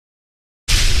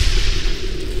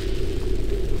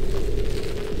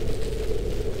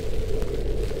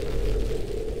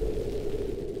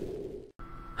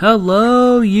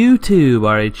Hello YouTube,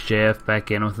 RHJF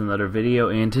back in with another video,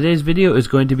 and today's video is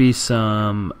going to be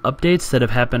some updates that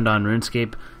have happened on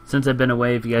RuneScape since I've been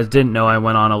away. If you guys didn't know, I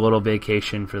went on a little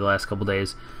vacation for the last couple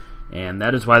days, and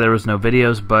that is why there was no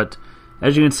videos, but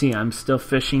as you can see, I'm still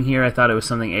fishing here. I thought it was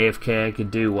something AFK I could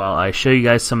do while I show you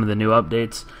guys some of the new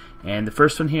updates, and the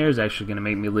first one here is actually going to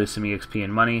make me lose some EXP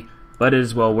and money, but it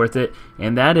is well worth it,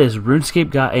 and that is RuneScape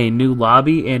got a new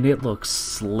lobby, and it looks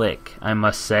slick, I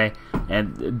must say.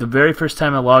 And the very first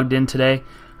time I logged in today,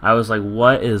 I was like,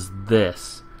 what is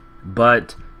this?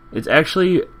 But it's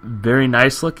actually very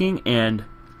nice looking, and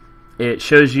it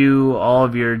shows you all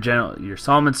of your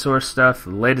Solomon Source stuff,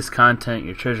 the latest content,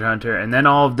 your treasure hunter, and then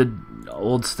all of the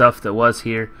old stuff that was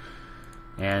here.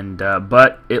 And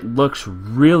but it looks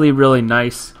really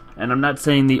nice, and I'm not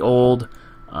saying the old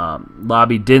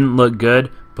lobby didn't look good,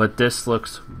 but this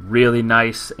looks really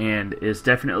nice and is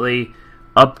definitely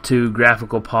up to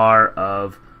graphical par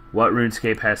of what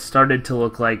RuneScape has started to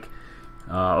look like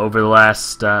over the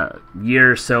last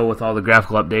year or so with all the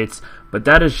graphical updates. But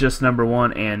that is just number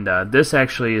one, and this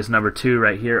actually is number two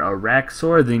right here,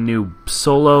 Araxxor, the new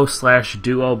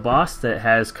solo/duo boss that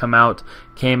has came out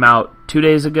 2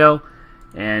 days ago,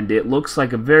 and it looks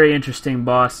like a very interesting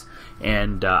boss,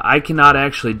 and I cannot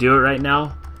actually do it right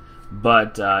now,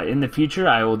 but in the future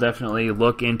I will definitely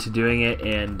look into doing it,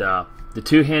 and the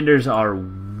two-handers are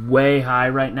way high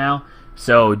right now,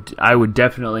 so I would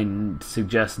definitely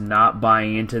suggest not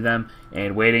buying into them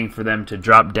and waiting for them to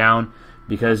drop down,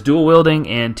 because dual wielding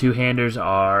and two-handers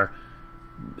are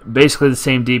basically the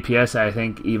same DPS. I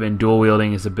think even dual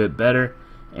wielding is a bit better,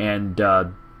 and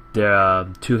the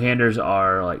two-handers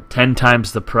are like 10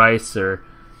 times the price or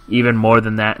even more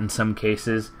than that in some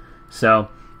cases. So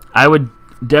I would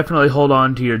definitely hold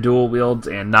on to your dual wields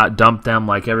and not dump them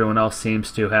like everyone else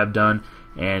seems to have done,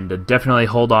 and definitely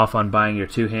hold off on buying your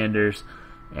two-handers,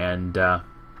 and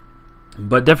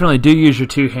but definitely do use your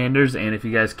two-handers, and if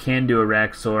you guys can do a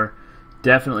Araxxor,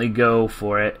 definitely go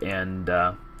for it, and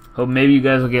hope maybe you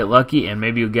guys will get lucky, and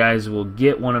maybe you guys will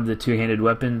get one of the two-handed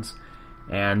weapons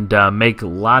and make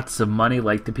lots of money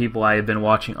like the people I have been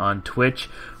watching on Twitch,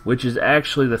 which is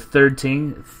actually the third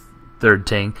thing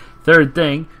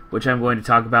which I'm going to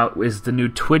talk about, is the new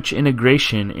Twitch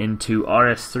integration into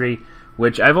Rs3,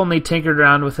 which I've only tinkered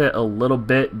around with it a little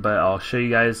bit, but I'll show you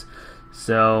guys.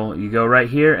 So you go right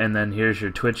here, and then here's your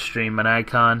Twitch stream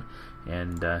icon,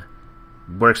 and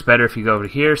works better if you go over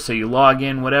here. So you log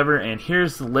in, whatever, and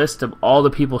here's the list of all the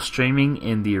people streaming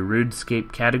in the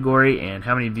RuneScape category, and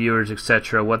how many viewers,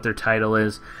 etc., what their title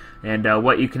is, and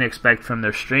what you can expect from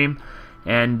their stream.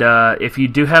 And if you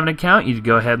do have an account, you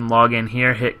go ahead and log in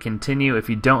here, hit continue. If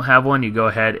you don't have one, you go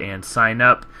ahead and sign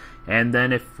up. And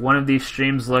then if one of these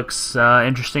streams looks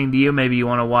interesting to you, maybe you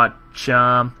want to watch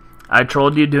I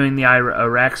Trolled You doing the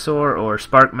Araxxor, or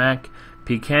SparkMac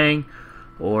PKing,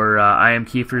 or I Am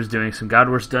Kiefer's doing some God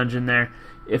Wars dungeon there.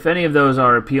 If any of those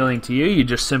are appealing to you, you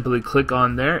just simply click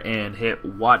on there and hit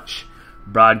watch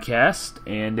broadcast,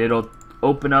 and it'll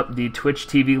open up the Twitch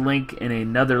TV link in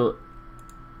another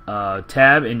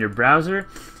tab in your browser,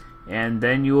 and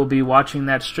then you will be watching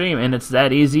that stream, and it's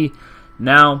that easy.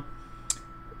 Now,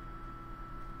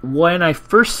 when I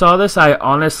first saw this, I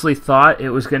honestly thought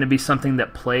it was going to be something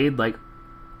that played like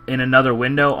in another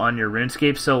window on your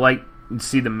RuneScape. So like, you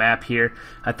see the map here,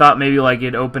 I thought maybe like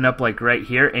it'd open up like right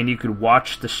here, and you could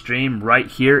watch the stream right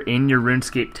here in your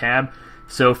RuneScape tab.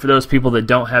 So for those people that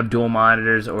don't have dual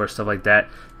monitors or stuff like that,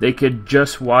 they could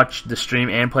just watch the stream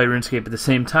and play RuneScape at the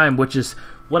same time, which is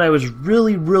what I was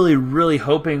really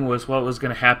hoping was what was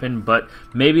going to happen. But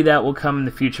maybe that will come in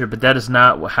the future, but that is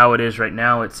not how it is right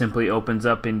now. It simply opens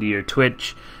up into your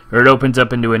Twitch, or it opens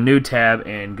up into a new tab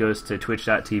and goes to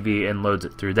twitch.tv and loads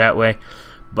it through that way.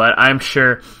 But I'm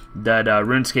sure that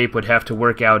RuneScape would have to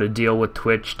work out a deal with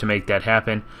Twitch to make that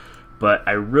happen. But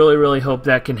I really hope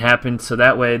that can happen, so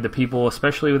that way the people,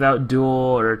 especially without dual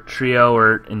or trio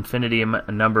or infinity,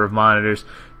 a number of monitors,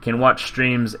 can watch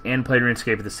streams and play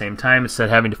RuneScape at the same time, instead of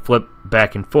having to flip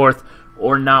back and forth,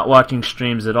 or not watching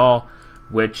streams at all,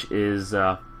 which is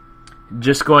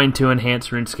just going to enhance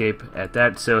RuneScape at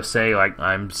that. So say like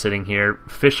I'm sitting here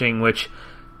fishing, which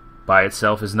by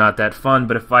itself is not that fun,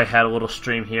 but if I had a little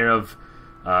stream here of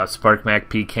SparkMac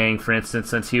PKing, for instance,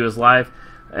 since he was live,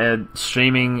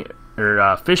 streaming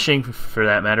or fishing for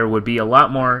that matter would be a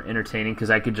lot more entertaining, because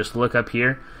I could just look up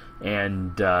here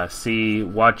and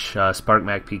watch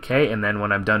SparkMac PK, and then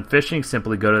when I'm done fishing,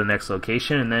 simply go to the next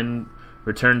location and then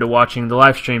return to watching the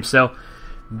live stream. So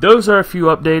those are a few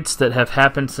updates that have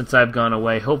happened since I've gone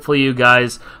away. Hopefully you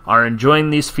guys are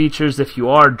enjoying these features. If you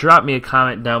are, drop me a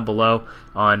comment down below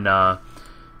on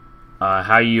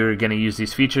how you're going to use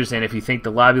these features, and if you think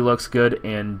the lobby looks good.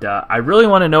 And I really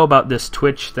want to know about this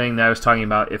Twitch thing that I was talking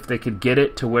about. If they could get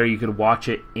it to where you could watch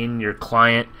it in your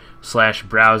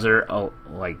client/browser,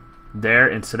 like there,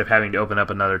 instead of having to open up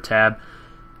another tab.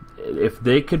 If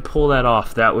they could pull that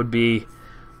off, that would be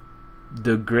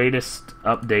the greatest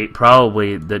update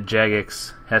probably that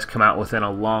Jagex has come out with in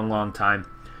a long time.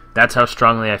 That's how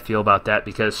strongly I feel about that,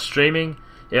 because streaming,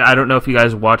 I don't know if you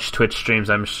guys watch Twitch streams.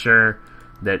 I'm sure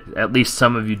that at least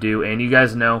some of you do, and you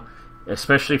guys know,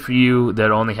 especially for you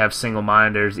that only have single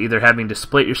monitors, either having to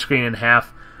split your screen in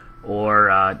half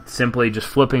or simply just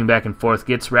flipping back and forth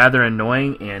gets rather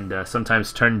annoying and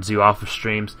sometimes turns you off of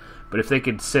streams. But if they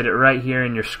could sit it right here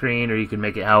in your screen, or you could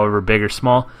make it however big or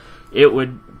small, it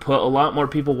would put a lot more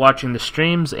people watching the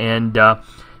streams, and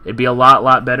it'd be a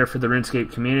lot better for the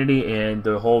RuneScape community, and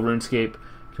the whole RuneScape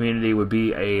community would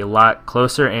be a lot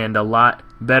closer and a lot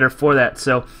better for that.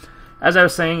 So, as I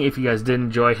was saying, if you guys did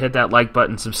enjoy, hit that like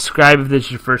button, subscribe if this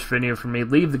is your first video from me,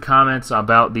 leave the comments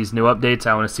about these new updates.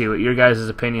 I want to see what your guys'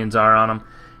 opinions are on them.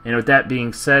 And with that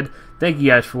being said, thank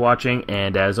you guys for watching,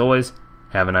 and as always,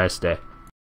 have a nice day.